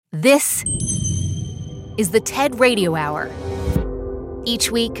This is the TED Radio Hour. Each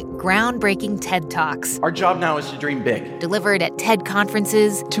week, groundbreaking TED Talks. Our job now is to dream big. Delivered at TED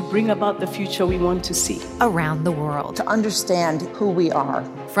conferences. To bring about the future we want to see. Around the world. To understand who we are.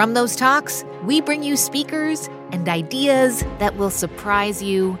 From those talks, we bring you speakers and ideas that will surprise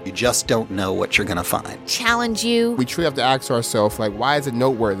you. You just don't know what you're going to find. Challenge you. We truly have to ask ourselves, why is it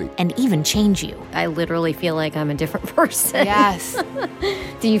noteworthy? And even change you. I literally feel like I'm a different person. Yes.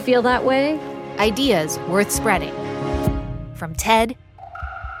 Do you feel that way? Ideas worth spreading. From TED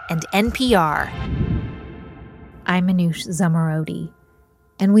and NPR. I'm Manoush Zomorodi,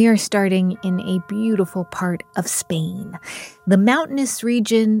 and we are starting in a beautiful part of Spain, the mountainous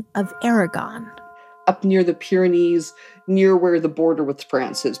region of Aragon. Up near the Pyrenees, near where the border with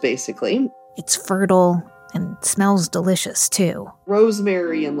France is, basically. It's fertile and smells delicious, too.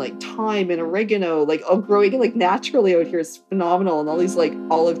 Rosemary and, thyme and oregano, all growing, naturally out here is phenomenal. And all these,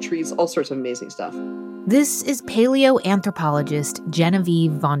 olive trees, all sorts of amazing stuff. This is paleoanthropologist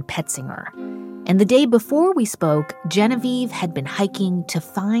Genevieve von Petzinger. And the day before we spoke, Genevieve had been hiking to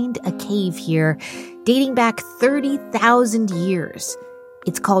find a cave here dating back 30,000 years.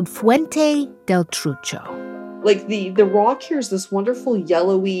 It's called Fuente del Trucho. The rock here is this wonderful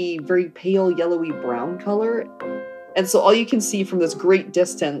yellowy, very pale yellowy brown color. And so all you can see from this great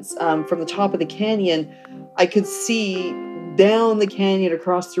distance, from the top of the canyon, I could see down the canyon,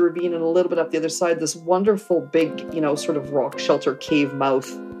 across the ravine, and a little bit up the other side, this wonderful big, sort of rock shelter cave mouth,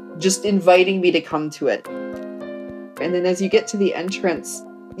 just inviting me to come to it. And then as you get to the entrance,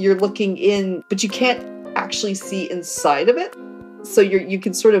 you're looking in, but you can't actually see inside of it. So you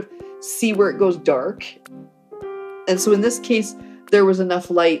can sort of see where it goes dark. And so in this case, there was enough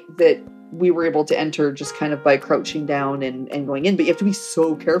light that we were able to enter just kind of by crouching down and going in. But you have to be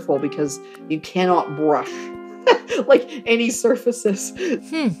so careful because you cannot brush any surfaces.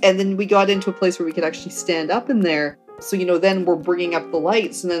 And then we got into a place where we could actually stand up in there. So, then we're bringing up the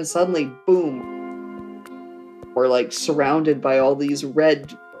lights and then suddenly, boom, we're surrounded by all these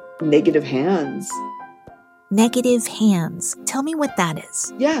red negative hands. Negative hands. Tell me what that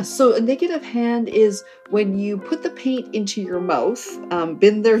is. Yeah, so a negative hand is when you put the paint into your mouth.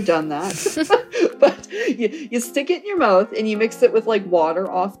 Been there, done that. But you stick it in your mouth and you mix it with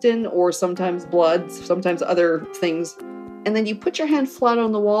water often, or sometimes blood, sometimes other things. And then you put your hand flat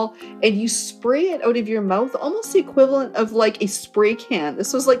on the wall and you spray it out of your mouth, almost the equivalent of a spray can.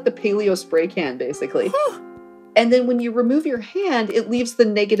 This was the paleo spray can, basically. And then when you remove your hand, it leaves the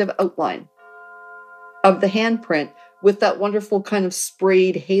negative outline of the handprint with that wonderful kind of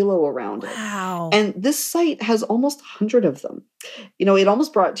sprayed halo around it. Wow. And this site has almost 100 of them. It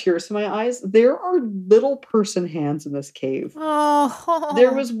almost brought tears to my eyes. There are little person hands in this cave. Oh.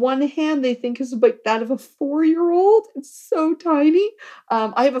 There was one hand they think is like that of a 4-year-old. It's so tiny.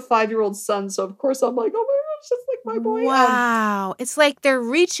 I have a 5-year-old son, so of course I'm like, oh my gosh, just like my boy. Wow. It's like they're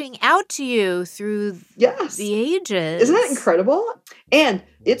reaching out to you through the ages. Isn't that incredible? And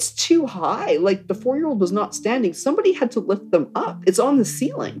it's too high. The 4-year-old was not standing. Somebody had to lift them up. It's on the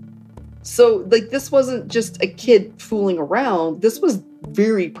ceiling. So, this wasn't just a kid fooling around. This was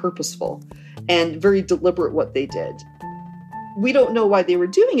very purposeful and very deliberate what they did. We don't know why they were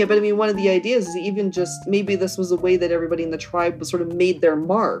doing it, but one of the ideas is even just maybe this was a way that everybody in the tribe was sort of made their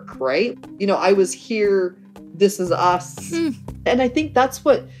mark, right? I was here, this is us. And I think that's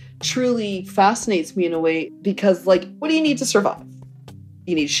what truly fascinates me in a way, because what do you need to survive?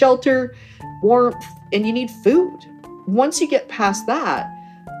 You need shelter, warmth, and you need food. Once you get past that,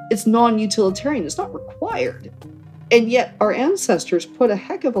 it's non-utilitarian. It's not required. And yet our ancestors put a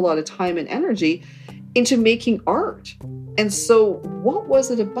heck of a lot of time and energy into making art. And so what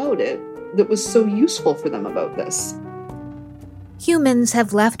was it about it that was so useful for them about this? Humans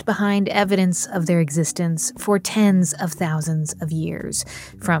have left behind evidence of their existence for tens of thousands of years.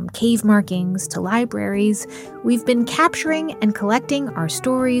 From cave markings to libraries, we've been capturing and collecting our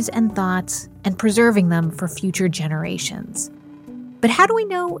stories and thoughts and preserving them for future generations. But how do we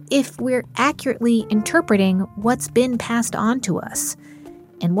know if we're accurately interpreting what's been passed on to us?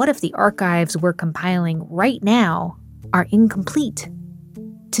 And what if the archives we're compiling right now are incomplete?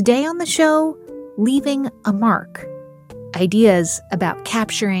 Today on the show, Leaving a Mark. Ideas about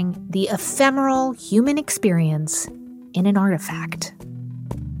capturing the ephemeral human experience in an artifact.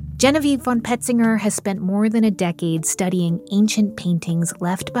 Genevieve von Petzinger has spent more than a decade studying ancient paintings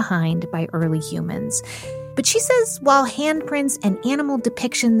left behind by early humans. But she says while handprints and animal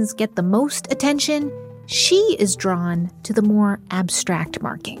depictions get the most attention, she is drawn to the more abstract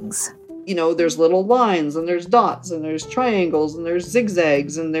markings. there's little lines and there's dots and there's triangles and there's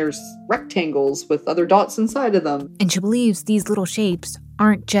zigzags and there's rectangles with other dots inside of them. And she believes these little shapes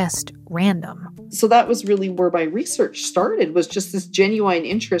aren't just random. So that was really where my research started, was just this genuine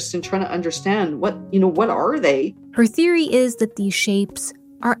interest in trying to understand what are they? Her theory is that these shapes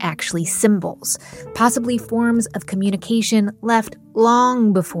are actually symbols, possibly forms of communication left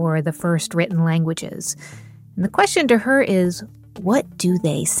long before the first written languages. And the question to her is, what do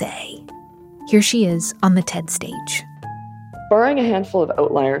they say? Here she is on the TED stage. Barring a handful of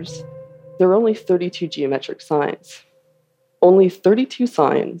outliers, there are only 32 geometric signs. Only 32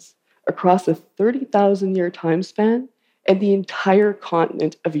 signs across a 30,000-year time span and the entire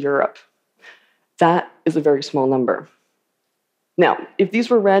continent of Europe. That is a very small number. Now, if these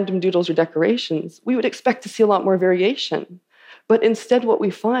were random doodles or decorations, we would expect to see a lot more variation. But instead, what we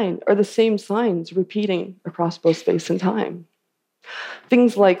find are the same signs repeating across both space and time.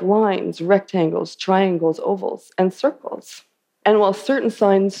 Things like lines, rectangles, triangles, ovals, and circles. And while certain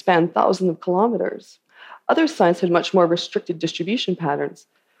signs span thousands of kilometers, other signs had much more restricted distribution patterns,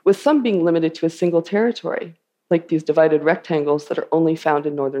 with some being limited to a single territory, like these divided rectangles that are only found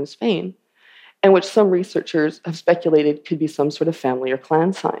in northern Spain, and which some researchers have speculated could be some sort of family or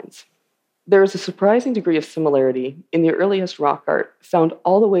clan signs. There is a surprising degree of similarity in the earliest rock art found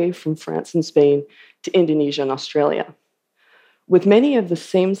all the way from France and Spain to Indonesia and Australia. With many of the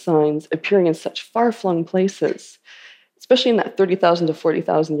same signs appearing in such far-flung places, especially in that 30,000 to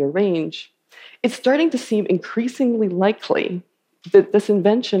 40,000 year range, it's starting to seem increasingly likely that this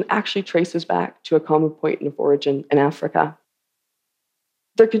invention actually traces back to a common point of origin in Africa.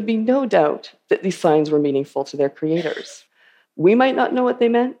 There can be no doubt that these signs were meaningful to their creators. We might not know what they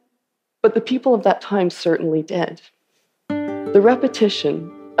meant, but the people of that time certainly did. The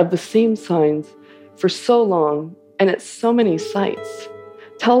repetition of the same signs for so long and at so many sites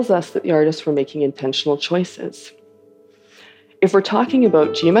tells us that the artists were making intentional choices. If we're talking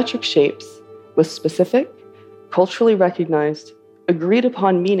about geometric shapes with specific, culturally recognized, agreed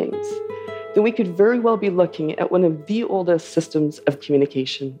upon meanings, then we could very well be looking at one of the oldest systems of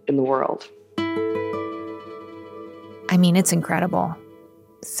communication in the world. I mean, it's incredible.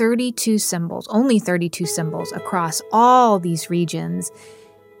 32 symbols, only 32 symbols across all these regions.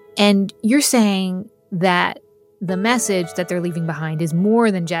 And you're saying that the message that they're leaving behind is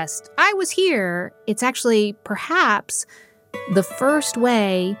more than just, I was here. It's actually perhaps the first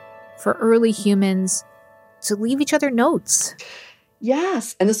way for early humans to leave each other notes.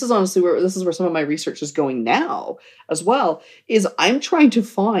 Yes. And this is honestly where some of my research is going now as well, is I'm trying to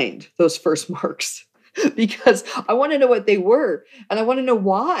find those first marks because I want to know what they were and I want to know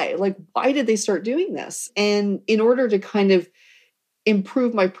why. Like, why did they start doing this? And in order to kind of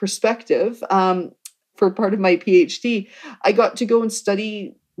improve my perspective, for part of my PhD, I got to go and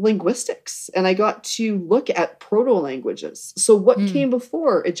study linguistics and I got to look at proto-languages. So what came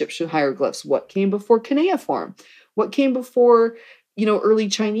before Egyptian hieroglyphs? What came before cuneiform? What came before, early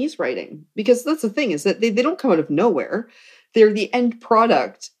Chinese writing? Because that's the thing, is that they don't come out of nowhere. They're the end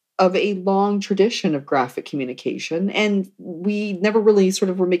product of a long tradition of graphic communication. And we never really sort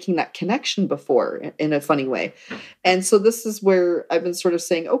of were making that connection before in a funny way. And so this is where I've been sort of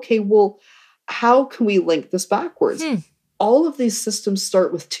saying, okay, well, how can we link this backwards? All of these systems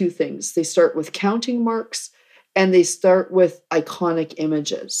start with two things. They start with counting marks and they start with iconic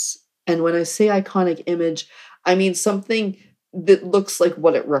images. And when I say iconic image, I mean something that looks like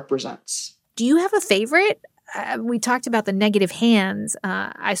what it represents. Do you have a favorite? We talked about the negative hands.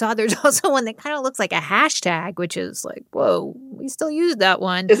 I saw there's also one that kind of looks like a hashtag, which is like, whoa, we still use that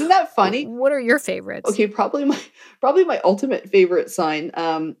one. Isn't that funny? What are your favorites? Okay, probably my ultimate favorite sign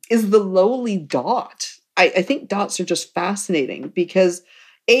is the lowly dot. I think dots are just fascinating because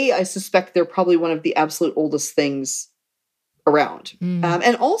I suspect they're probably one of the absolute oldest things around.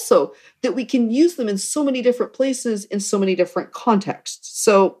 And also that we can use them in so many different places in so many different contexts.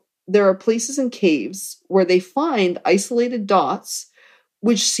 So there are places in caves where they find isolated dots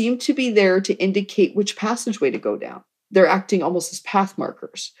which seem to be there to indicate which passageway to go down. They're acting almost as path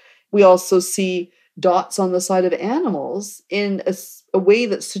markers. We also see dots on the side of animals in a way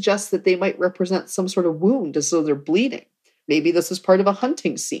that suggests that they might represent some sort of wound as though they're bleeding. Maybe this is part of a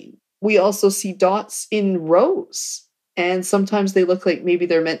hunting scene. We also see dots in rows, and sometimes they look like maybe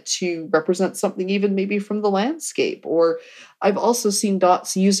they're meant to represent something even maybe from the landscape. Or I've also seen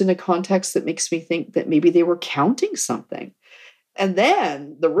dots used in a context that makes me think that maybe they were counting something. And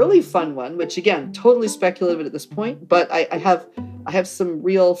then the really fun one, which again, totally speculative at this point, but I have some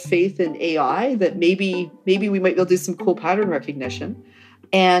real faith in AI that maybe we might be able to do some cool pattern recognition.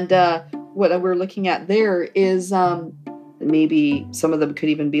 And what we're looking at there is Maybe some of them could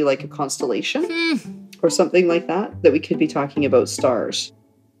even be like a constellation or something like that we could be talking about stars.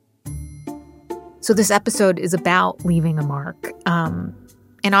 So this episode is about leaving a mark.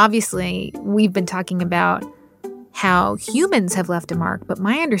 And obviously, we've been talking about how humans have left a mark, but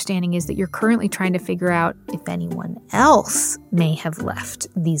my understanding is that you're currently trying to figure out if anyone else may have left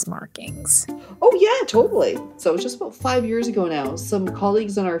these markings. Oh, yeah, totally. So just about 5 years ago now, some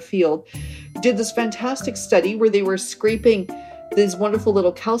colleagues in our field did this fantastic study where they were scraping these wonderful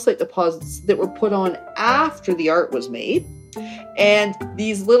little calcite deposits that were put on after the art was made. And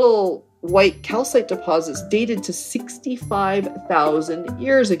these little white calcite deposits dated to 65,000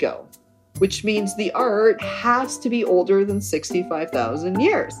 years ago, which means the art has to be older than 65,000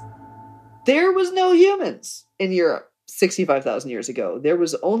 years. There was no humans in Europe 65,000 years ago. There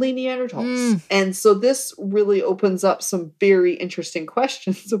was only Neanderthals. And so this really opens up some very interesting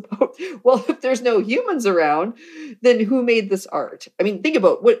questions about, well, if there's no humans around, then who made this art? I mean, think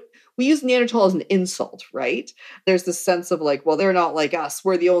about what we use Neanderthal as an insult, right? There's this sense of like, well, they're not like us.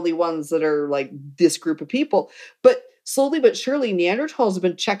 We're the only ones that are like this group of people. But slowly but surely, Neanderthals have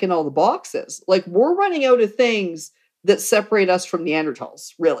been checking all the boxes. Like, we're running out of things that separate us from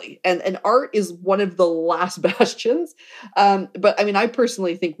Neanderthals, really. And art is one of the last bastions. But I mean, I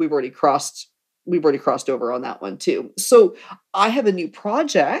personally think we've already crossed over on that one too. So I have a new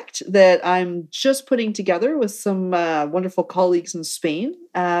project that I'm just putting together with some wonderful colleagues in Spain.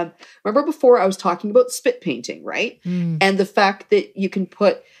 Remember before I was talking about spit painting, right? And the fact that you can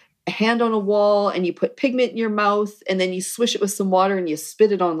put a hand on a wall and you put pigment in your mouth and then you swish it with some water and you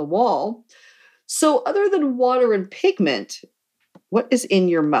spit it on the wall. So other than water and pigment, what is in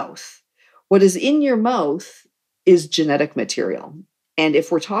your mouth? What is in your mouth is genetic material. And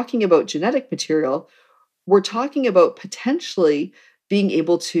if we're talking about genetic material, we're talking about potentially being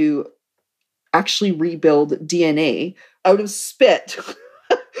able to actually rebuild DNA out of spit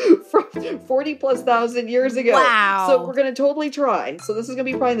from 40 plus thousand years ago. Wow. So we're going to totally try. So this is going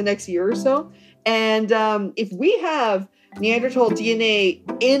to be probably the next year or so. And if we have Neanderthal DNA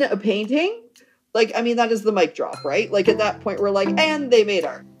in a painting, like, I mean, that is the mic drop, right? Like at that point, we're like, and they made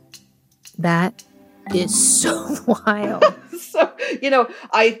art. That is so wild. So,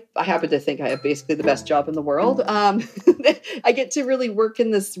 I happen to think I have basically the best job in the world. I get to really work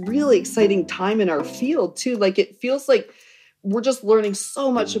in this really exciting time in our field too. Like, it feels like we're just learning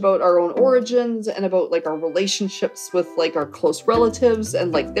so much about our own origins and about like our relationships with like our close relatives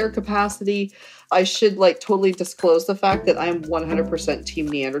and like their capacity. I should like totally disclose the fact that I'm 100% team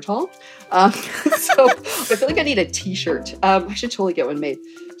Neanderthal. So I feel like I need a t-shirt. I should totally get one made.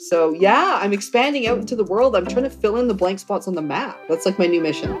 So yeah, I'm expanding out into the world. I'm trying to fill in the blank spots on the map. That's like my new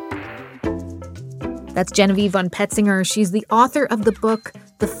mission. That's Genevieve von Petzinger. She's the author of the book,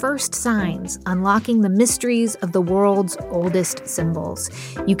 The First Signs, Unlocking the Mysteries of the World's Oldest Symbols.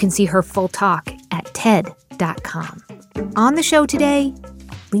 You can see her full talk at TED.com. On the show today,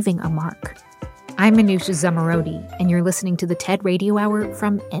 leaving a mark. I'm Manoush Zomorodi, and you're listening to the TED Radio Hour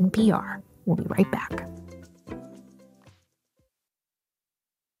from NPR. We'll be right back.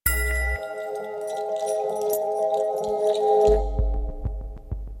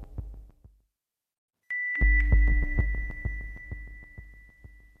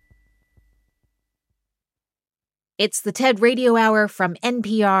 It's the TED Radio Hour from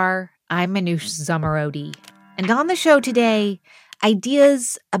NPR. I'm Manoush Zomorodi. And on the show today,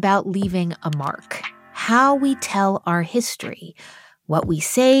 ideas about leaving a mark. How we tell our history. What we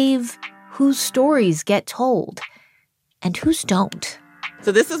save. Whose stories get told. And whose don't.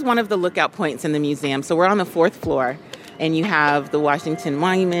 So this is one of the lookout points in the museum. So we're on the 4th floor. And you have the Washington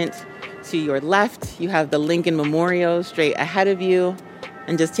Monument to your left. You have the Lincoln Memorial straight ahead of you.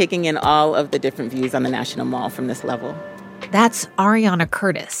 And just taking in all of the different views on the National Mall from this level. That's Ariana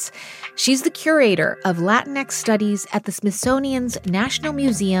Curtis. She's the curator of Latinx Studies at the Smithsonian's National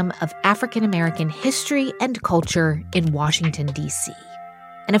Museum of African American History and Culture in Washington, D.C.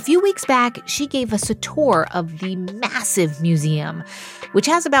 And a few weeks back, she gave us a tour of the massive museum, which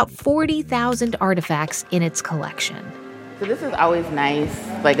has about 40,000 artifacts in its collection. So this is always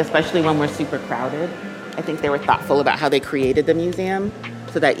nice, like especially when we're super crowded. I think they were thoughtful about how they created the museum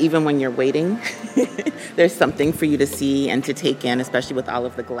so that even when you're waiting, there's something for you to see and to take in, especially with all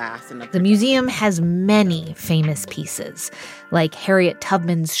of the glass. And the museum has many famous pieces, like Harriet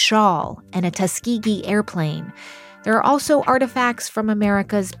Tubman's shawl and a Tuskegee airplane. There are also artifacts from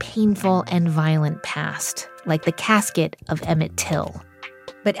America's painful and violent past, like the casket of Emmett Till.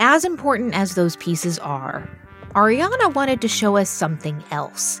 But as important as those pieces are, Ariana wanted to show us something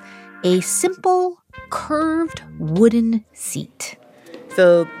else, a simple, curved wooden seat.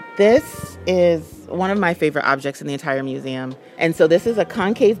 So this is one of my favorite objects in the entire museum. And so this is a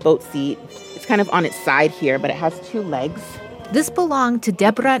concave boat seat. It's kind of on its side here, but it has two legs. This belonged to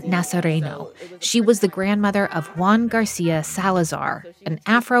Debra Nazareno. She was the grandmother of Juan Garcia Salazar, an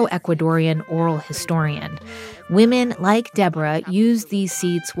Afro-Ecuadorian oral historian. Women like Debra used these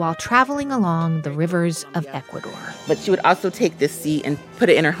seats while traveling along the rivers of Ecuador. But she would also take this seat and put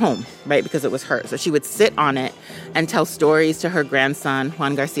it in her home, right, because it was hers. So she would sit on it and tell stories to her grandson,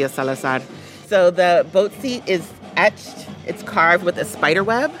 Juan Garcia Salazar. So the boat seat is etched, it's carved with a spider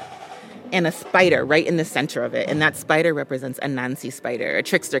web and a spider right in the center of it. And that spider represents a Nancy spider, a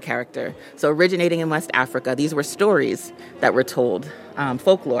trickster character. So originating in West Africa, these were stories that were told,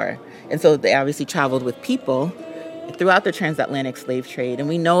 folklore. And so they obviously traveled with people throughout the transatlantic slave trade. And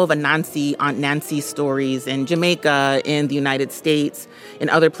we know of Aunt Nancy stories in Jamaica, in the United States, in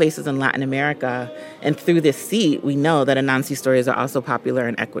other places in Latin America. And through this seat, we know that Anansi stories are also popular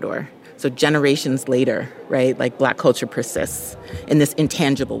in Ecuador. So generations later, right, like Black culture persists in this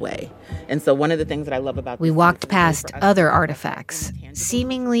intangible way. And so one of the things that I love about We walked past other artifacts,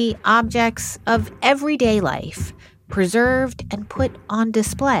 seemingly objects of everyday life, preserved and put on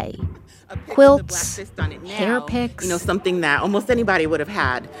display. Quilts, hair picks, something that almost anybody would have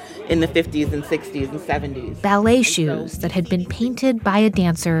had in the 50s and 60s and 70s. Ballet shoes that had been painted by a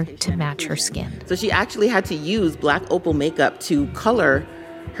dancer to match her skin. So she actually had to use black opal makeup to color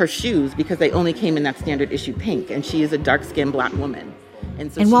her shoes because they only came in that standard issue pink, and she is a dark-skinned Black woman.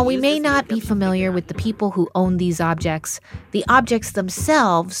 And while we may not be familiar with the people who own these objects, the objects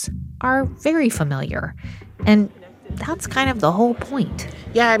themselves are very familiar. And that's kind of the whole point.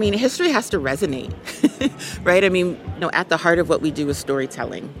 Yeah, I mean, history has to resonate, right? I mean, at the heart of what we do is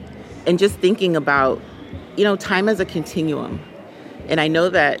storytelling. And just thinking about, time as a continuum. And I know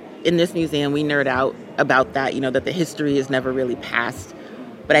that in this museum, we nerd out about that, that the history is never really past.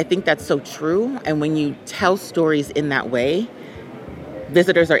 But I think that's so true. And when you tell stories in that way,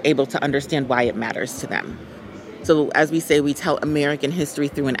 visitors are able to understand why it matters to them. So as we say, we tell American history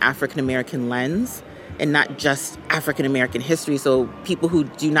through an African-American lens and not just African-American history. So people who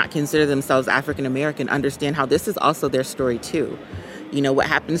do not consider themselves African-American understand how this is also their story too. What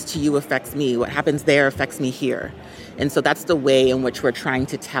happens to you affects me. What happens there affects me here. And so that's the way in which we're trying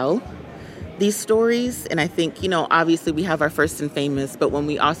to tell these stories. And I think, obviously we have our first and famous, but when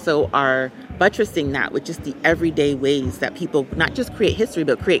we also are buttressing that with just the everyday ways that people not just create history,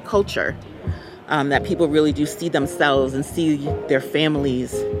 but create culture, that people really do see themselves and see their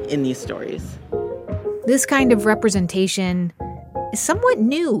families in these stories. This kind of representation is somewhat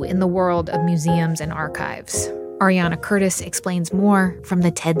new in the world of museums and archives. Ariana Curtis explains more from the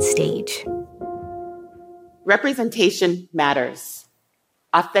TED stage. Representation matters.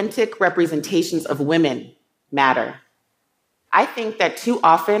 Authentic representations of women matter. I think that too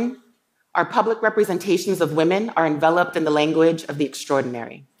often, our public representations of women are enveloped in the language of the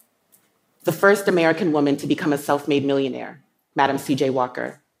extraordinary. The first American woman to become a self-made millionaire, Madam C.J.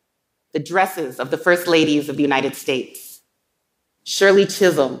 Walker. The dresses of the first ladies of the United States. Shirley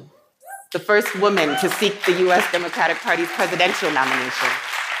Chisholm, the first woman to seek the U.S. Democratic Party's presidential nomination.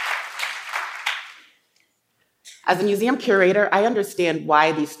 As a museum curator, I understand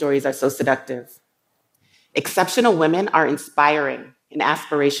why these stories are so seductive. Exceptional women are inspiring and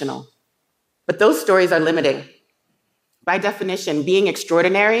aspirational, but those stories are limiting. By definition, being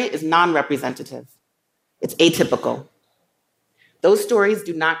extraordinary is non-representative. It's atypical. Those stories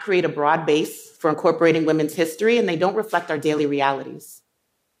do not create a broad base for incorporating women's history, and they don't reflect our daily realities.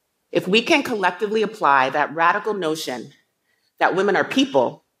 If we can collectively apply that radical notion that women are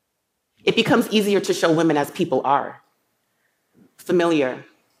people, it becomes easier to show women as people are. Familiar,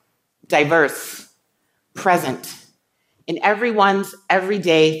 diverse, present, in everyone's every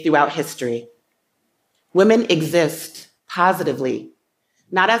day throughout history. Women exist positively,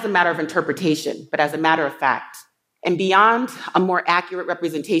 not as a matter of interpretation, but as a matter of fact. And beyond a more accurate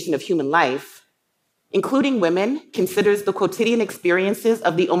representation of human life, including women considers the quotidian experiences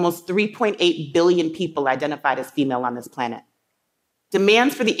of the almost 3.8 billion people identified as female on this planet.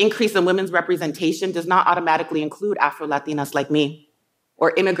 Demands for the increase in women's representation does not automatically include Afro-Latinas like me,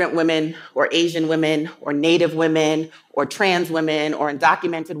 or immigrant women, or Asian women, or Native women, or trans women, or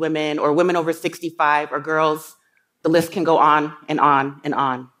undocumented women, or women over 65, or girls. The list can go on and on and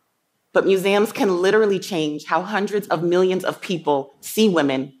on. But museums can literally change how hundreds of millions of people see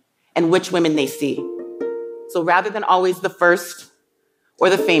women and which women they see. So rather than always the first or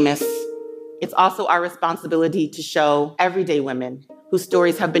the famous, it's also our responsibility to show everyday women whose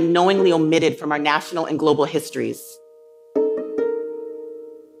stories have been knowingly omitted from our national and global histories.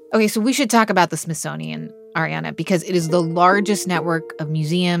 Okay, so we should talk about the Smithsonian. Ariana, because it is the largest network of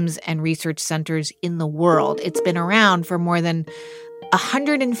museums and research centers in the world. It's been around for more than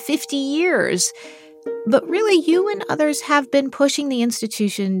 150 years. But really, you and others have been pushing the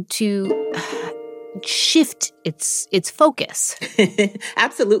institution to shift its focus.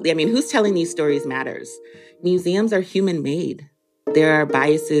 Absolutely. I mean, who's telling these stories matters. Museums are human-made. There are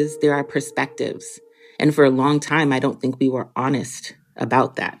biases, there are perspectives. And for a long time, I don't think we were honest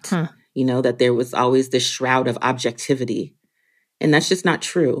about that. That there was always this shroud of objectivity. And that's just not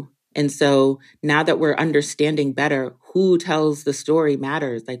true. And so now that we're understanding better who tells the story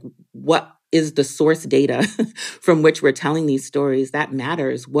matters, like what is the source data from which we're telling these stories, that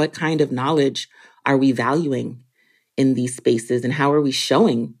matters. What kind of knowledge are we valuing in these spaces? And how are we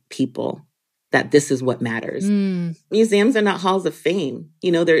showing people that this is what matters? Museums are not halls of fame.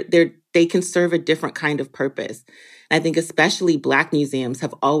 They can serve a different kind of purpose. I think especially Black museums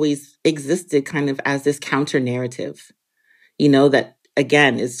have always existed kind of as this counter narrative, that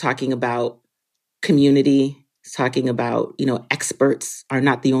again is talking about community. It's talking about, experts are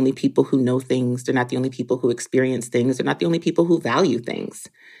not the only people who know things. They're not the only people who experience things. They're not the only people who value things.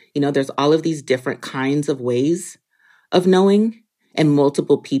 There's all of these different kinds of ways of knowing and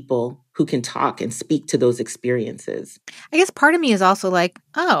multiple people who can talk and speak to those experiences. I guess part of me is also like,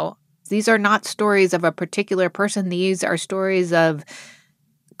 oh, these are not stories of a particular person. These are stories of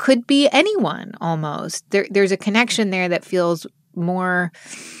could be anyone almost. There's a connection there that feels more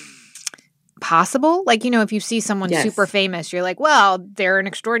possible. Like, if you see someone super famous, you're like, well, they're an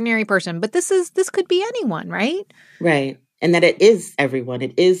extraordinary person. But this could be anyone, right? Right. And that it is everyone.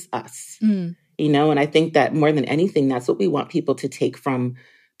 It is us. And I think that more than anything, that's what we want people to take from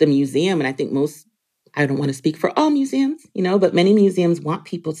the museum. And I think I don't want to speak for all museums, but many museums want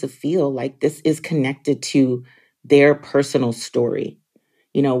people to feel like this is connected to their personal story,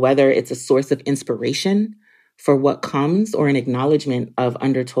 whether it's a source of inspiration for what comes or an acknowledgement of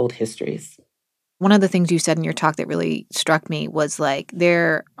undertold histories. One of the things you said in your talk that really struck me was like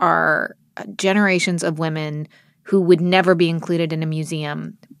there are generations of women who would never be included in a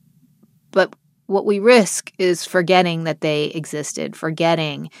museum, but what we risk is forgetting that they existed,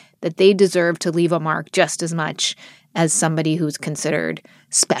 forgetting that they deserve to leave a mark just as much as somebody who's considered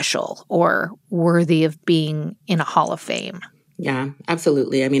special or worthy of being in a hall of fame. Yeah,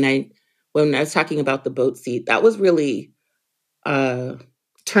 absolutely. I mean, when I was talking about the boat seat, that was really a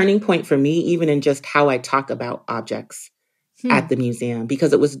turning point for me, even in just how I talk about objects at the museum,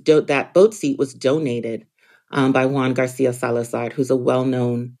 because it was that boat seat was donated by Juan Garcia Salazar, who's a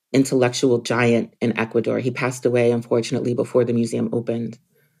well-known intellectual giant in Ecuador. He passed away, unfortunately, before the museum opened.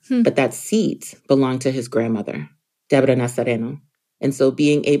 But that seat belonged to his grandmother, Deborah Nazareno. And so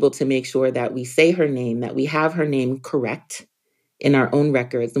being able to make sure that we say her name, that we have her name correct in our own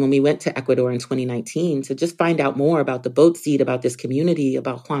records. And when we went to Ecuador in 2019 to just find out more about the boat seat, about this community,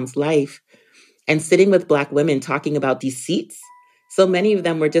 about Juan's life, and sitting with Black women talking about these seats, so many of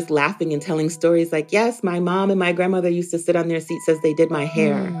them were just laughing and telling stories like, yes, my mom and my grandmother used to sit on their seats as they did my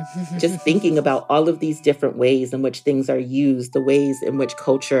hair. Just thinking about all of these different ways in which things are used, the ways in which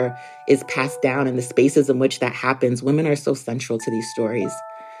culture is passed down, and the spaces in which that happens. Women are so central to these stories.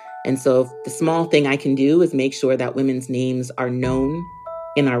 And so the small thing I can do is make sure that women's names are known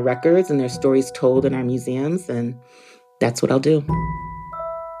in our records and their stories told in our museums. And that's what I'll do.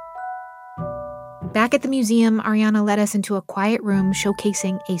 Back at the museum, Ariana led us into a quiet room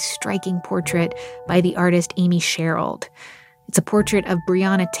showcasing a striking portrait by the artist Amy Sherald. It's a portrait of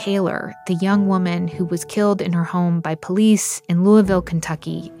Breonna Taylor, the young woman who was killed in her home by police in Louisville,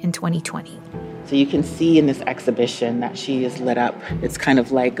 Kentucky in 2020. So you can see in this exhibition that she is lit up. It's kind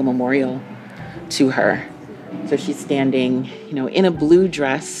of like a memorial to her. So she's standing, in a blue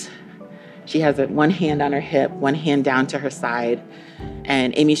dress. She has one hand on her hip, one hand down to her side.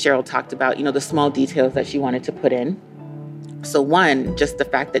 And Amy Sherald talked about, the small details that she wanted to put in. So one, just the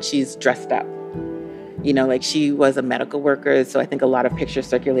fact that she's dressed up. Like she was a medical worker, so I think a lot of pictures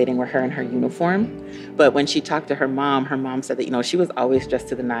circulating were her in her uniform. But when she talked to her mom said that, she was always dressed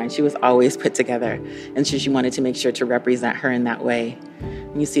to the nines. She was always put together. And so she wanted to make sure to represent her in that way.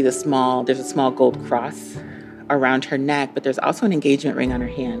 And you see there's a small gold cross around her neck, but there's also an engagement ring on her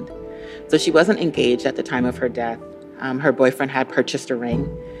hand. So she wasn't engaged at the time of her death. Her boyfriend had purchased a ring,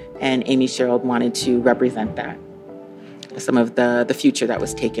 and Amy Sherald wanted to represent that. Some of the future that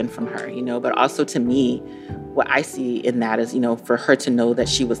was taken from her, but also to me, what I see in that is, for her to know that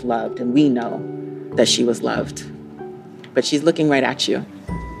she was loved, and we know that she was loved. But she's looking right at you.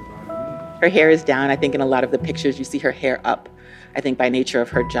 Her hair is down. I think in a lot of the pictures you see her hair up, I think by nature of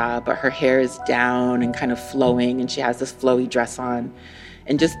her job, but her hair is down and kind of flowing, and she has this flowy dress on.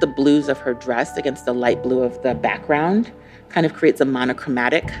 And just the blues of her dress against the light blue of the background kind of creates a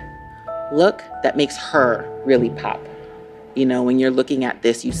monochromatic look that makes her really pop. You know, when you're looking at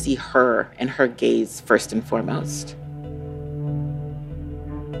this, you see her and her gaze first and foremost.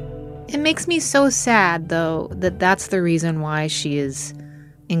 It makes me so sad, though, that that's the reason why she is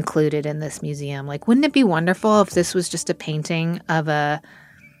included in this museum. Like, wouldn't it be wonderful if this was just a painting of a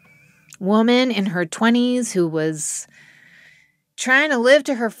woman in her 20s who was trying to live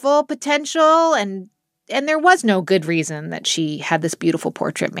to her full potential, and there was no good reason that she had this beautiful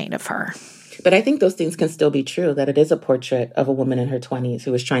portrait made of her. But I think those things can still be true, that it is a portrait of a woman in her 20s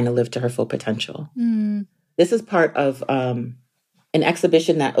who is trying to live to her full potential. Mm. This is part of an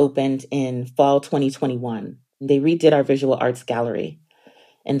exhibition that opened in fall 2021. They redid our visual arts gallery.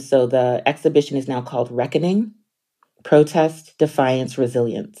 And so the exhibition is now called Reckoning, Protest, Defiance,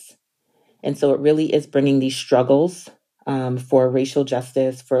 Resilience. And so it really is bringing these struggles for racial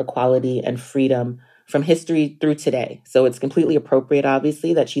justice, for equality and freedom from history through today. So it's completely appropriate,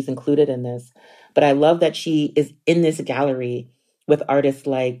 obviously, that she's included in this. But I love that she is in this gallery with artists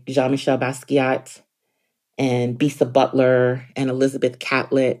like Jean-Michel Basquiat and Bisa Butler and Elizabeth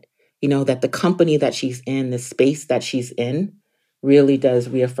Catlett, you know, that the company that she's in, the space that she's in, really does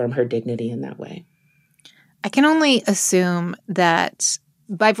reaffirm her dignity in that way. I can only assume that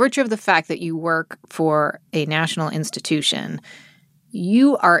by virtue of the fact that you work for a national institution,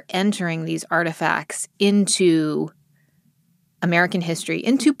 you are entering these artifacts into American history,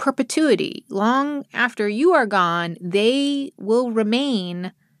 into perpetuity. Long after you are gone, they will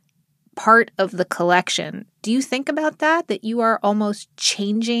remain part of the collection. Do you think about that you are almost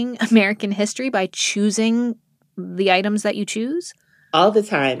changing American history by choosing the items that you choose? All the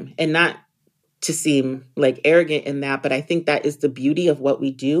time, and not to seem like arrogant in that, but I think that is the beauty of what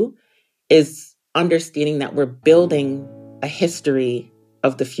we do, is understanding that we're building a history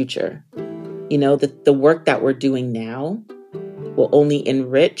of the future. You know, the work that we're doing now will only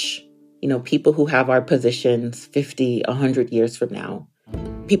enrich, you know, people who have our positions 50, 100 years from now.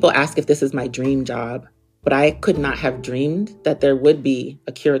 People ask if this is my dream job, but I could not have dreamed that there would be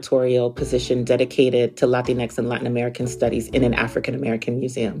a curatorial position dedicated to Latinx and Latin American studies in an African American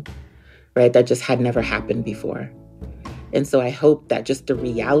museum, right? That just had never happened before. And so I hope that just the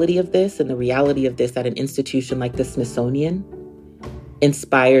reality of this and the reality of this at an institution like the Smithsonian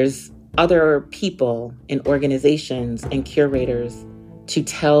inspires other people and organizations and curators to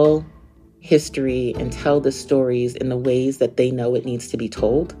tell history and tell the stories in the ways that they know it needs to be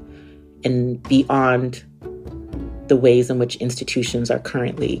told and beyond the ways in which institutions are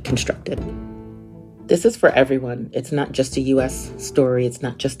currently constructed. This is for everyone. It's not just a U.S. story. It's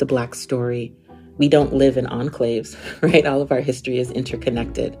not just a Black story. We don't live in enclaves, right? All of our history is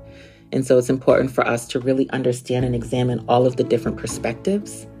interconnected. And so it's important for us to really understand and examine all of the different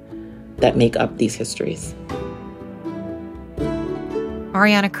perspectives that make up these histories.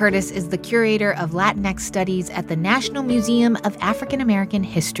 Ariana Curtis is the curator of Latinx Studies at the National Museum of African American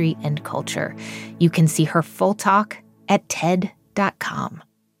History and Culture. You can see her full talk at TED.com.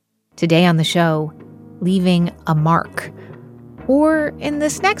 Today on the show, leaving a mark. Or in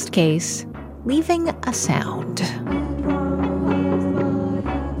this next case, leaving a sound.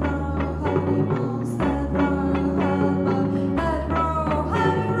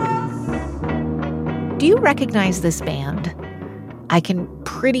 Do you recognize this band? I can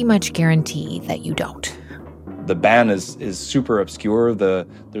pretty much guarantee that you don't. The band is super obscure.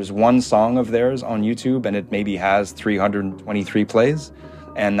 There's one song of theirs on YouTube, and it maybe has 323 plays.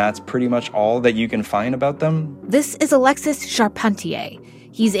 And that's pretty much all that you can find about them. This is Alexis Charpentier.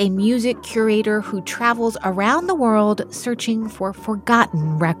 He's a music curator who travels around the world searching for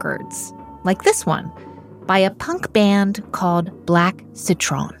forgotten records. Like this one, by a punk band called Black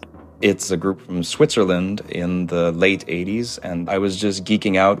Citron. It's a group from Switzerland in the late 80s, and I was just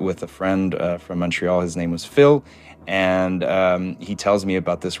geeking out with a friend from Montreal. His name was Phil, and he tells me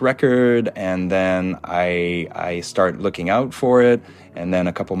about this record, and then I start looking out for it, and then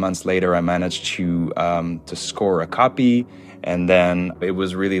a couple months later, I managed to score a copy, and then it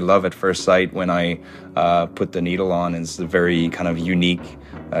was really love at first sight when I put the needle on. It's a very kind of unique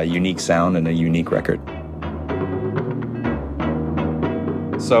sound and a unique record.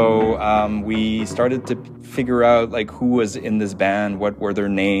 So we started to figure out like who was in this band, what were their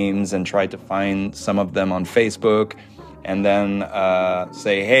names, and tried to find some of them on Facebook, and then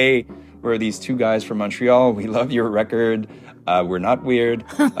say, hey, we're these two guys from Montreal. We love your record. We're not weird.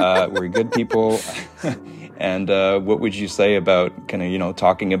 We're good people. And what would you say about kind of, you know,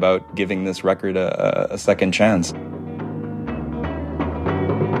 talking about giving this record a second chance?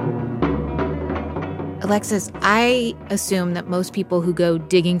 Alexis, I assume that most people who go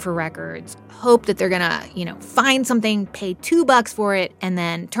digging for records hope that they're going to, find something, pay $2 for it, and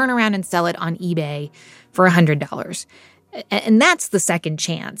then turn around and sell it on eBay for $100. And that's the second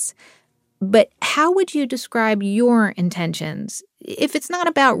chance. But how would you describe your intentions if it's not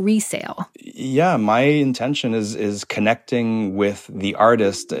about resale? Yeah, my intention is connecting with the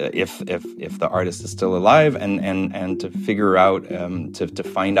artist, if the artist is still alive, and to figure out, to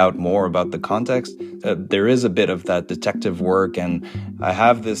find out more about the context. There is a bit of that detective work, and I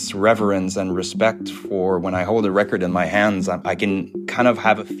have this reverence and respect for when I hold a record in my hands, I can kind of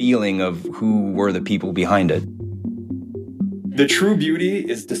have a feeling of who were the people behind it. The true beauty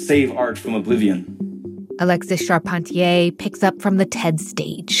is to save art from oblivion. Alexis Charpentier picks up from the TED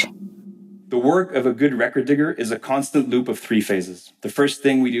stage. The work of a good record digger is a constant loop of 3 phases. The first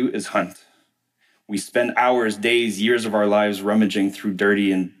thing we do is hunt. We spend hours, days, years of our lives rummaging through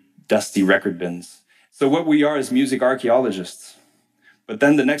dirty and dusty record bins. So what we are is music archaeologists. But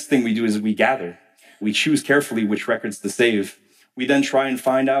then the next thing we do is we gather. We choose carefully which records to save. We then try and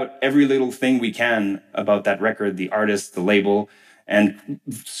find out every little thing we can about that record, the artist, the label, and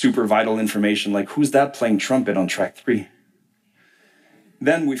super vital information like who's that playing trumpet on track 3.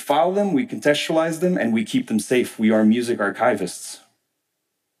 Then we file them, we contextualize them, and we keep them safe. We are music archivists.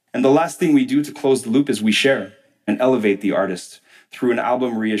 And the last thing we do to close the loop is we share and elevate the artist through an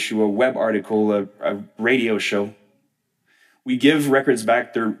album reissue, a web article, a radio show. We give records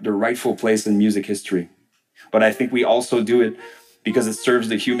back their rightful place in music history. But I think we also do it because it serves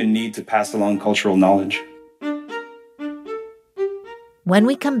the human need to pass along cultural knowledge. When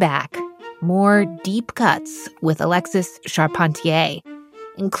we come back, more deep cuts with Alexis Charpentier,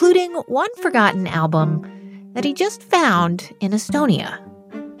 including one forgotten album that he just found in Estonia.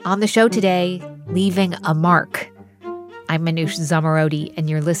 On the show today, Leaving a Mark. I'm Manoush Zomorodi, and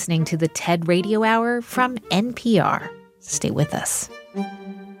you're listening to the TED Radio Hour from NPR. Stay with us.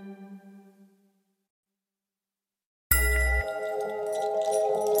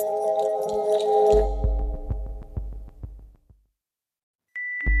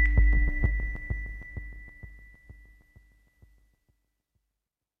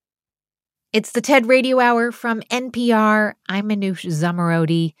 It's the TED Radio Hour from NPR. I'm Manoush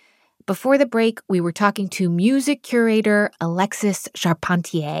Zomorodi. Before the break, we were talking to music curator Alexis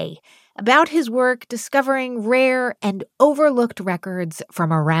Charpentier about his work discovering rare and overlooked records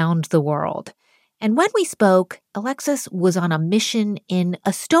from around the world. And when we spoke, Alexis was on a mission in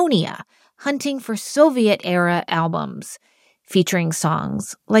Estonia, hunting for Soviet-era albums, featuring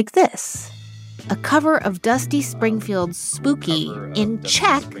songs like this. A cover of Dusty Springfield's Spooky in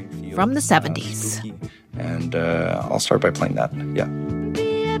Czech from the 70s. And I'll start by playing that, yeah.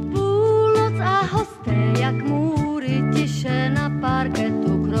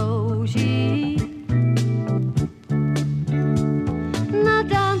 Na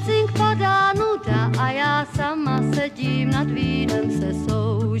dancing padá nuda a já sama sedím nad vínem se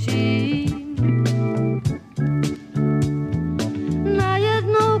soužím.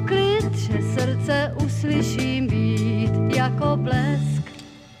 Najednou klid, že srdce uslyším být jako blesk.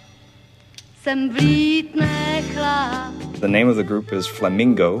 Sem vlítne chlap. The name of the group is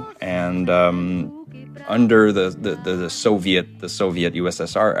Flamingo, and under the Soviet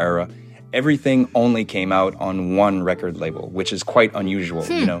USSR era, everything only came out on one record label, which is quite unusual.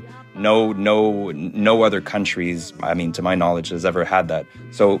 You know, no other countries, I mean, to my knowledge, has ever had that.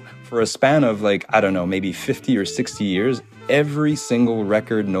 So for a span of maybe 50 or 60 years, every single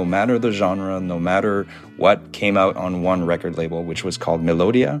record, no matter the genre, no matter what, came out on one record label, which was called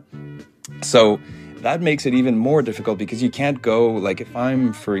Melodia. So that makes it even more difficult because you can't go, like if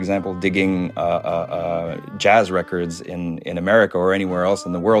I'm, for example, digging jazz records in America or anywhere else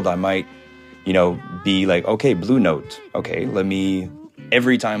in the world, I might, be like, okay, Blue Note. Okay,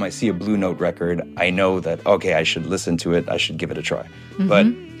 every time I see a Blue Note record, I know that, okay, I should listen to it. I should give it a try. Mm-hmm. But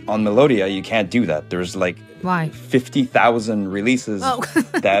on Melodia, you can't do that. There's like 50,000 releases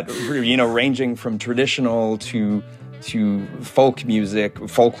that, ranging from traditional to folk music,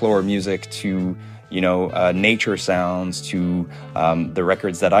 folklore music, to nature sounds, to the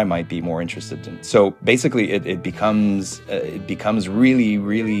records that I might be more interested in. So basically, it becomes really,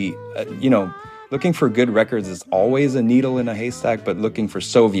 really, looking for good records is always a needle in a haystack, but looking for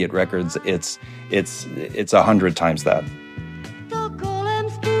Soviet records, it's 100 times that.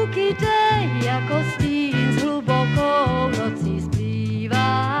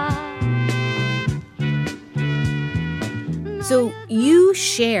 So you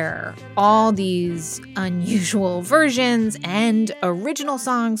share all these unusual versions and original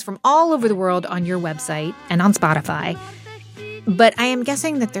songs from all over the world on your website and on Spotify. But I am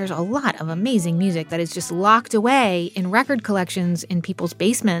guessing that there's a lot of amazing music that is just locked away in record collections in people's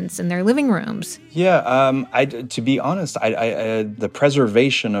basements and their living rooms. Yeah, to be honest, the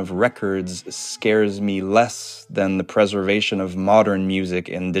preservation of records scares me less than the preservation of modern music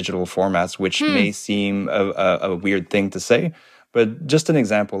in digital formats, which may seem a weird thing to say. But just an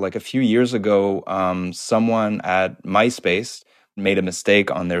example, like a few years ago, someone at MySpace made a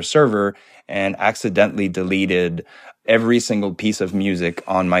mistake on their server and accidentally deleted every single piece of music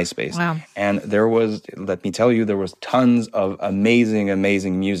on MySpace. Wow. And there was, let me tell you, there was tons of amazing,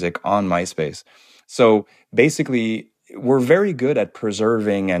 amazing music on MySpace. So basically, we're very good at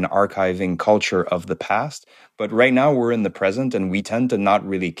preserving and archiving culture of the past. But right now we're in the present and we tend to not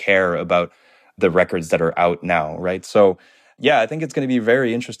really care about the records that are out now, right? So yeah, I think it's going to be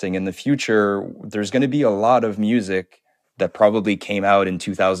very interesting. In the future, there's going to be a lot of music that probably came out in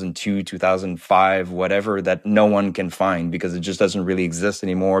 2002, 2005, whatever, that no one can find because it just doesn't really exist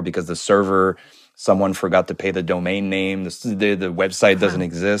anymore because the server, someone forgot to pay the domain name, the website doesn't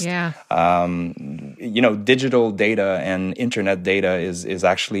exist. Yeah. Digital data and internet data is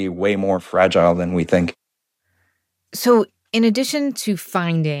actually way more fragile than we think. So in addition to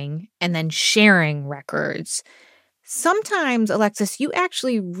finding and then sharing records, sometimes, Alexis, you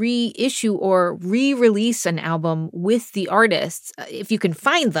actually reissue or re-release an album with the artists. If you can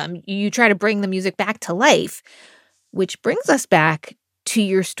find them, you try to bring the music back to life, which brings us back to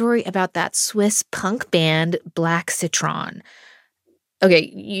your story about that Swiss punk band, Black Citron.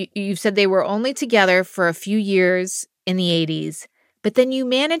 Okay, you said they were only together for a few years in the 80s, but then you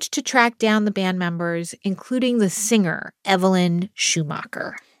managed to track down the band members, including the singer, Evelyn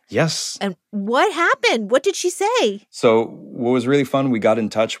Schumacher. Yes. And what happened? What did she say? So what was really fun, we got in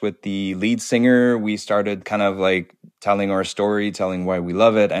touch with the lead singer. We started kind of like telling our story, telling why we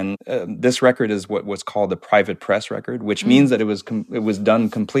love it. And this record is what was called a private press record, which means that it was done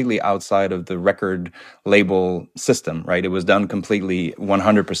completely outside of the record label system, right? It was done completely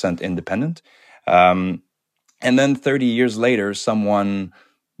 100% independent. And then 30 years later, someone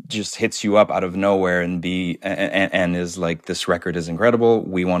just hits you up out of nowhere and is like, this record is incredible.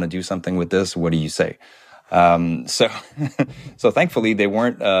 We want to do something with this. What do you say? So thankfully they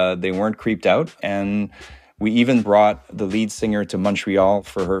weren't creeped out. And we even brought the lead singer to Montreal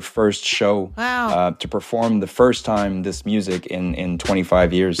for her first show. Wow. To perform the first time this music in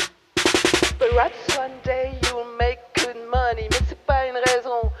 25 years. Perhaps one day you'll make good money, mais c'est pas une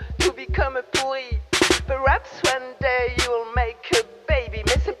raison to become a pourri. Perhaps one day you'll make a baby,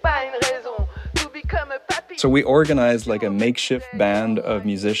 mais c'est pas une raison to become a papi. So we organized like a makeshift band of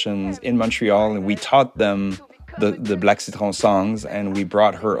musicians in Montreal, and we taught them the Black Citron songs, and we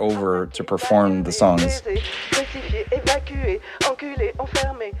brought her over to perform the songs.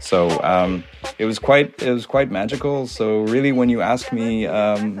 So it was quite magical. So really, when you ask me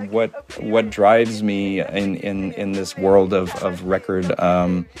what drives me in this world of record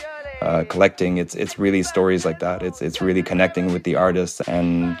collecting, it's really stories like that. It's really connecting with the artists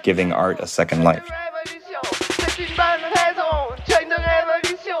and giving art a second life.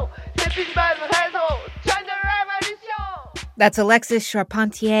 That's Alexis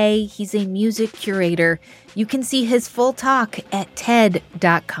Charpentier. He's a music curator. You can see his full talk at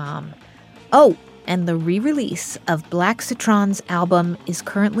TED.com. Oh, and the re-release of Black Citron's album is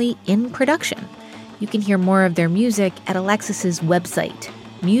currently in production. You can hear more of their music at Alexis's website,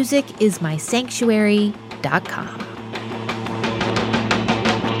 musicismysanctuary.com.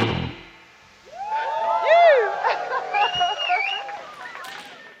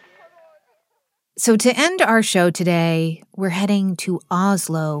 So to end our show today, we're heading to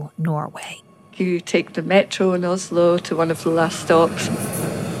Oslo, Norway. You take the metro in Oslo to one of the last stops,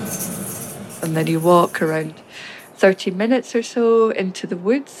 and then you walk around 30 minutes or so into the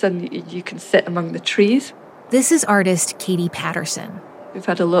woods, and you can sit among the trees. This is artist Katie Patterson. We've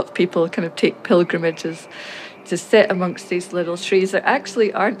had a lot of people kind of take pilgrimages to sit amongst these little trees that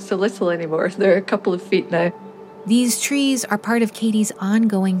actually aren't so little anymore. They're a couple of feet now. These trees are part of Katie's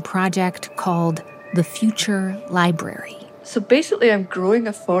ongoing project called The Future Library. So basically I'm growing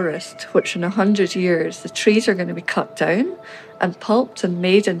a forest which in 100 years the trees are going to be cut down and pulped and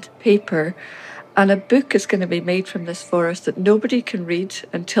made into paper, and a book is going to be made from this forest that nobody can read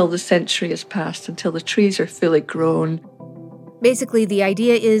until the century has passed, until the trees are fully grown. Basically, the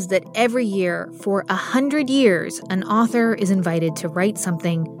idea is that every year for 100 years, an author is invited to write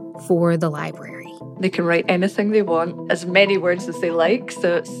something for the library. They can write anything they want, as many words as they like,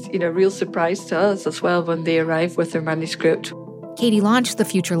 so it's, a real surprise to us as well when they arrive with their manuscript. Katie launched the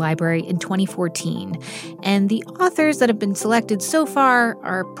Future Library in 2014, and the authors that have been selected so far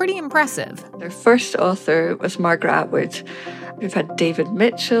are pretty impressive. Their first author was Margaret Atwood. We've had David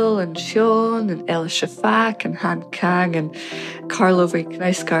Mitchell and Sean and Ella Shafak and Han Kang and Karl Ove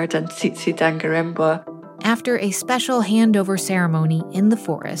Knausgaard and Tsitsi Dangarembga. After a special handover ceremony in the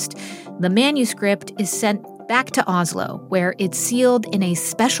forest, the manuscript is sent back to Oslo, where it's sealed in a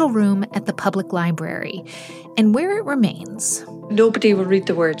special room at the public library, and where it remains. Nobody will read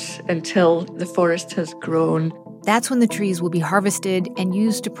the words until the forest has grown. That's when the trees will be harvested and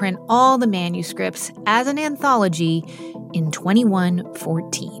used to print all the manuscripts as an anthology in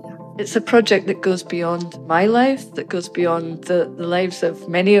 2114. It's a project that goes beyond my life, that goes beyond the lives of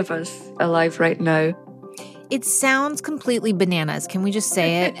many of us alive right now. It sounds completely bananas. Can we just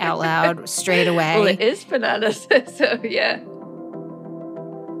say it out loud straight away? Well, it is bananas, so yeah.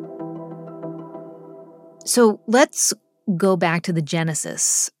 So let's go back to the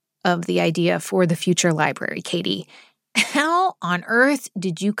genesis of the idea for the Future Library, Katie. How on earth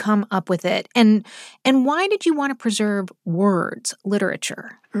did you come up with it? And why did you want to preserve words,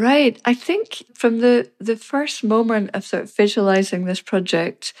 literature? Right. I think from the first moment of sort of visualizing this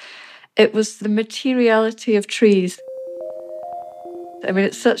project, it was the materiality of trees. I mean,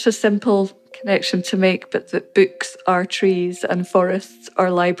 it's such a simple connection to make, but that books are trees and forests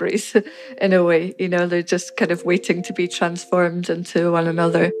are libraries in a way. You know, they're just kind of waiting to be transformed into one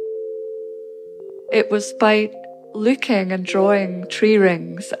another. It was by looking and drawing tree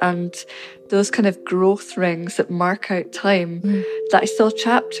rings and those kind of growth rings that mark out time that I saw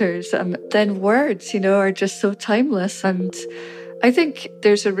chapters, and then words, you know, are just so timeless. And I think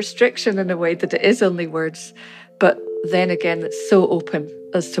there's a restriction in a way that it is only words, but then again, it's so open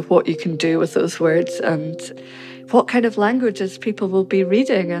as to what you can do with those words and what kind of languages people will be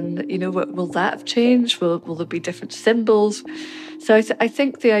reading. And, you know, will that have changed? Will there be different symbols? So I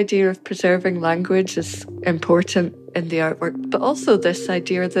think the idea of preserving language is important in the artwork, but also this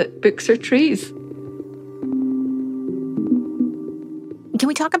idea that books are trees. Can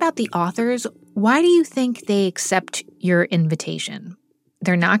we talk about the authors? Why do you think they accept your invitation?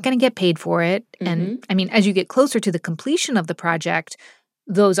 They're not going to get paid for it. And I mean, as you get closer to the completion of the project,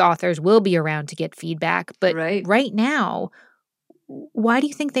 those authors will be around to get feedback. But right now, why do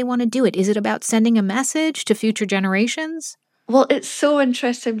you think they want to do it? Is it about sending a message to future generations? Well, it's so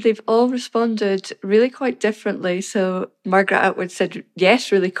interesting. They've all responded really quite differently. So Margaret Atwood said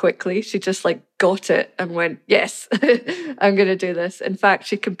yes really quickly. She just got it and went, yes, I'm going to do this. In fact,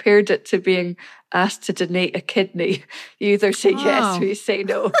 she compared it to being asked to donate a kidney. You either say yes or you say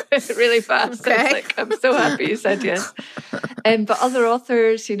no really fast. Okay. It's I'm so happy you said yes. But other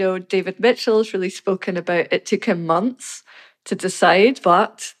authors, you know, David Mitchell's really spoken about it took him months to decide,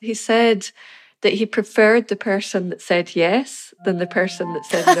 but he said that he preferred the person that said yes than the person that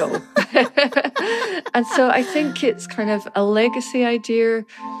said no. And so I think it's kind of a legacy idea,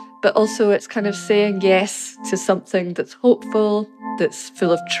 but also it's kind of saying yes to something that's hopeful, that's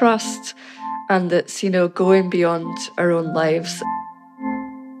full of trust, and that's, you know, going beyond our own lives.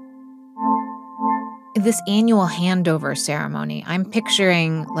 This annual handover ceremony, I'm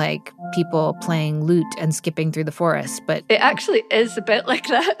picturing people playing lute and skipping through the forest, but it actually is a bit like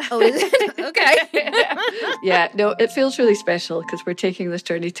that. Oh, is it? Okay. Yeah, no, it feels really special because we're taking this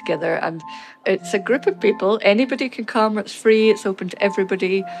journey together, and it's a group of people. Anybody can come. It's free. It's open to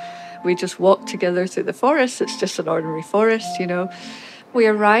everybody. We just walk together through the forest. It's just an ordinary forest, you know. We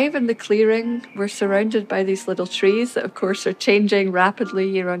arrive in the clearing. We're surrounded by these little trees that, of course, are changing rapidly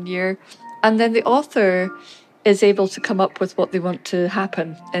year on year. And then the author is able to come up with what they want to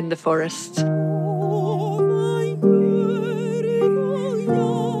happen in the forest.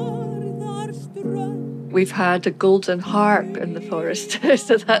 We've had a golden harp in the forest,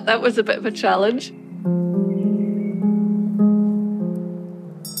 so that was a bit of a challenge.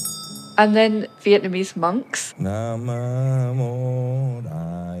 And then Vietnamese monks.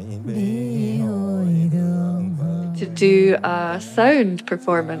 To do a sound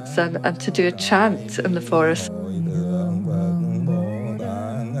performance and to do a chant in the forest.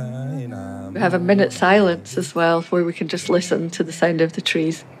 We have a minute silence as well where we can just listen to the sound of the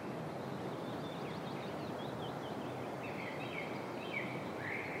trees.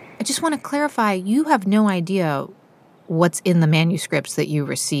 I just want to clarify, you have no idea what's in the manuscripts that you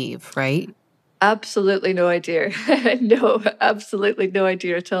receive, right? Absolutely no idea. No, absolutely no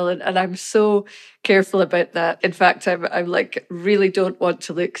idea at all. And I'm so careful about that. In fact, I'm really don't want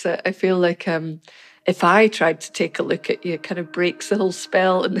to look. So I feel like if I tried to take a look at you, it kind of breaks the whole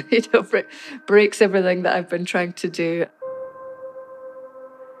spell and breaks everything that I've been trying to do.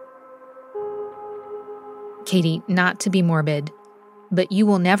 Katie, not to be morbid, but you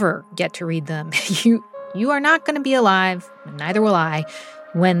will never get to read them. You are not going to be alive, and neither will I,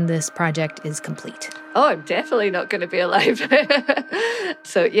 when this project is complete. Oh, I'm definitely not going to be alive.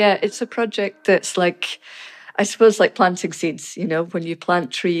 So yeah, it's a project that's like, I suppose, like planting seeds. You know, when you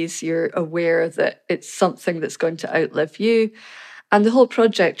plant trees, you're aware that it's something that's going to outlive you. And the whole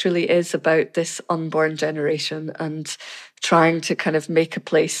project really is about this unborn generation and trying to kind of make a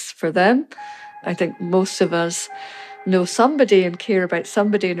place for them. I think most of us know somebody and care about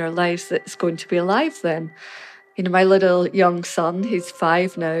somebody in our lives that's going to be alive then. You know, my little young son, he's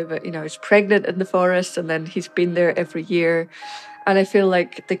 5 now, but, you know, he's pregnant in the forest and then he's been there every year. And I feel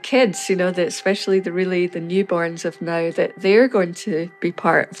like the kids, you know, that especially the newborns of now, that they're going to be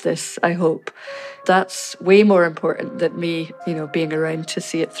part of this, I hope. That's way more important than me, you know, being around to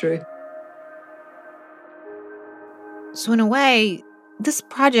see it through. So in a way, this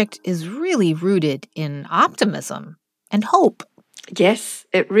project is really rooted in optimism and hope. Yes,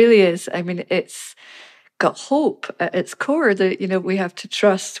 it really is. I mean, it's got hope at its core that, you know, we have to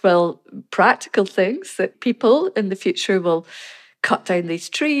trust, well, practical things, that people in the future will cut down these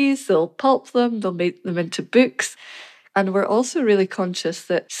trees, they'll pulp them, they'll make them into books. And we're also really conscious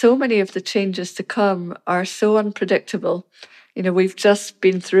that so many of the changes to come are so unpredictable. You know, we've just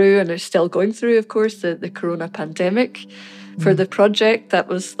been through, and are still going through, of course, the corona pandemic. For the project, that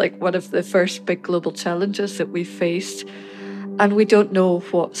was like one of the first big global challenges that we faced. And we don't know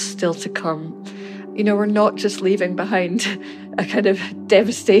what's still to come. You know, we're not just leaving behind a kind of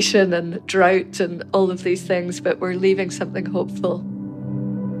devastation and drought and all of these things, but we're leaving something hopeful.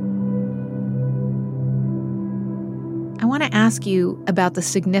 I want to ask you about the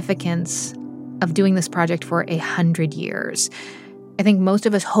significance of doing this project for 100 years. I think most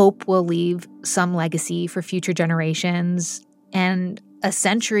of us hope we'll leave some legacy for future generations, and a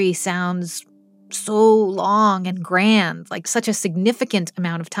century sounds so long and grand, like such a significant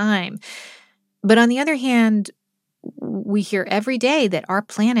amount of time. But on the other hand, we hear every day that our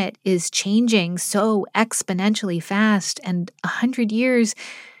planet is changing so exponentially fast, and 100 years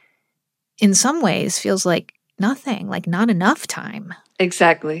in some ways feels like nothing, like not enough time.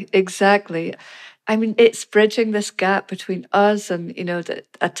 Exactly. I mean, it's bridging this gap between us and, you know,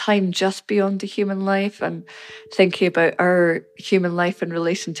 a time just beyond the human life, and thinking about our human life in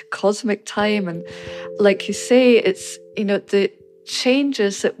relation to cosmic time. And like you say, it's, you know, the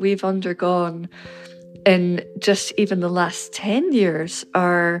changes that we've undergone in just even the last 10 years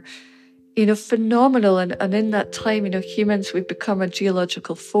are, you know, phenomenal. And in that time, you know, humans, we've become a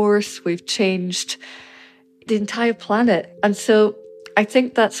geological force. We've changed the entire planet. And so I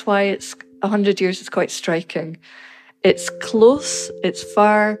think that's why it's 100 years is quite striking. It's close, it's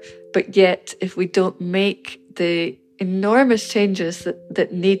far, but yet if we don't make the enormous changes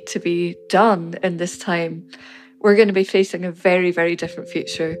that need to be done in this time, we're going to be facing a very, very different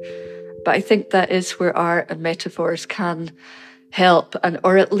future. But I think that is where art and metaphors can help,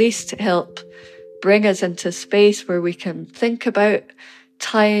 or at least help bring us into a space where we can think about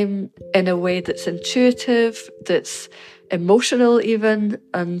time in a way that's intuitive, that's emotional even.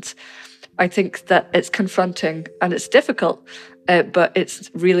 And I think that it's confronting and it's difficult, but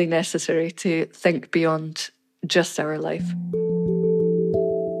it's really necessary to think beyond just our life.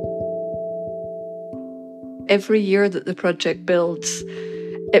 Every year that the project builds,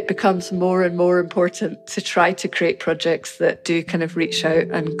 it becomes more and more important to try to create projects that do kind of reach out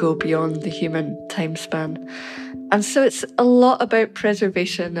and go beyond the human time span. And so it's a lot about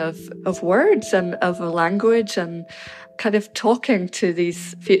preservation of words and of a language, and kind of talking to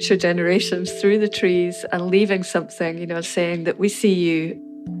these future generations through the trees and leaving something, you know, saying that we see you.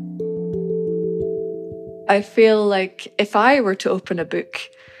 I feel like if I were to open a book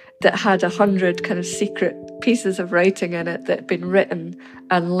that had 100 kind of secret pieces of writing in it that had been written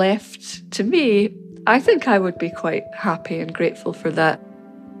and left to me, I think I would be quite happy and grateful for that.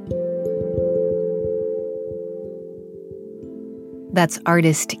 That's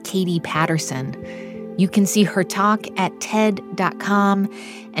artist Katie Patterson. You can see her talk at TED.com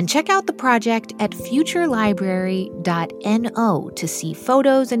and check out the project at futurelibrary.no to see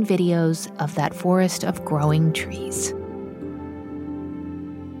photos and videos of that forest of growing trees.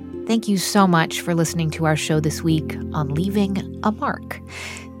 Thank you so much for listening to our show this week on Leaving a Mark.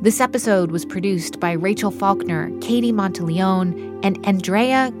 This episode was produced by Rachel Faulkner, Katie Monteleone, and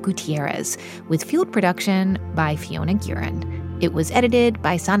Andrea Gutierrez, with field production by Fiona Guerin. It was edited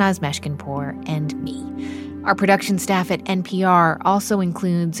by Sanaz Meshkinpour and me. Our production staff at NPR also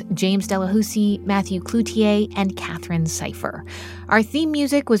includes James Delahousie, Matthew Cloutier, and Catherine Cipher. Our theme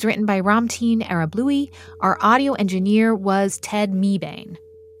music was written by Ramteen Arablouei. Our audio engineer was Ted Mebane.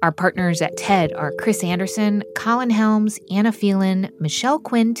 Our partners at TED are Chris Anderson, Colin Helms, Anna Phelan, Michelle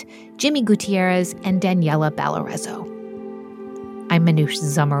Quint, Jimmy Gutierrez, and Daniela Balarezzo. I'm Manoush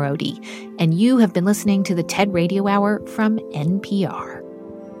Zomorodi, and you have been listening to the TED Radio Hour from NPR.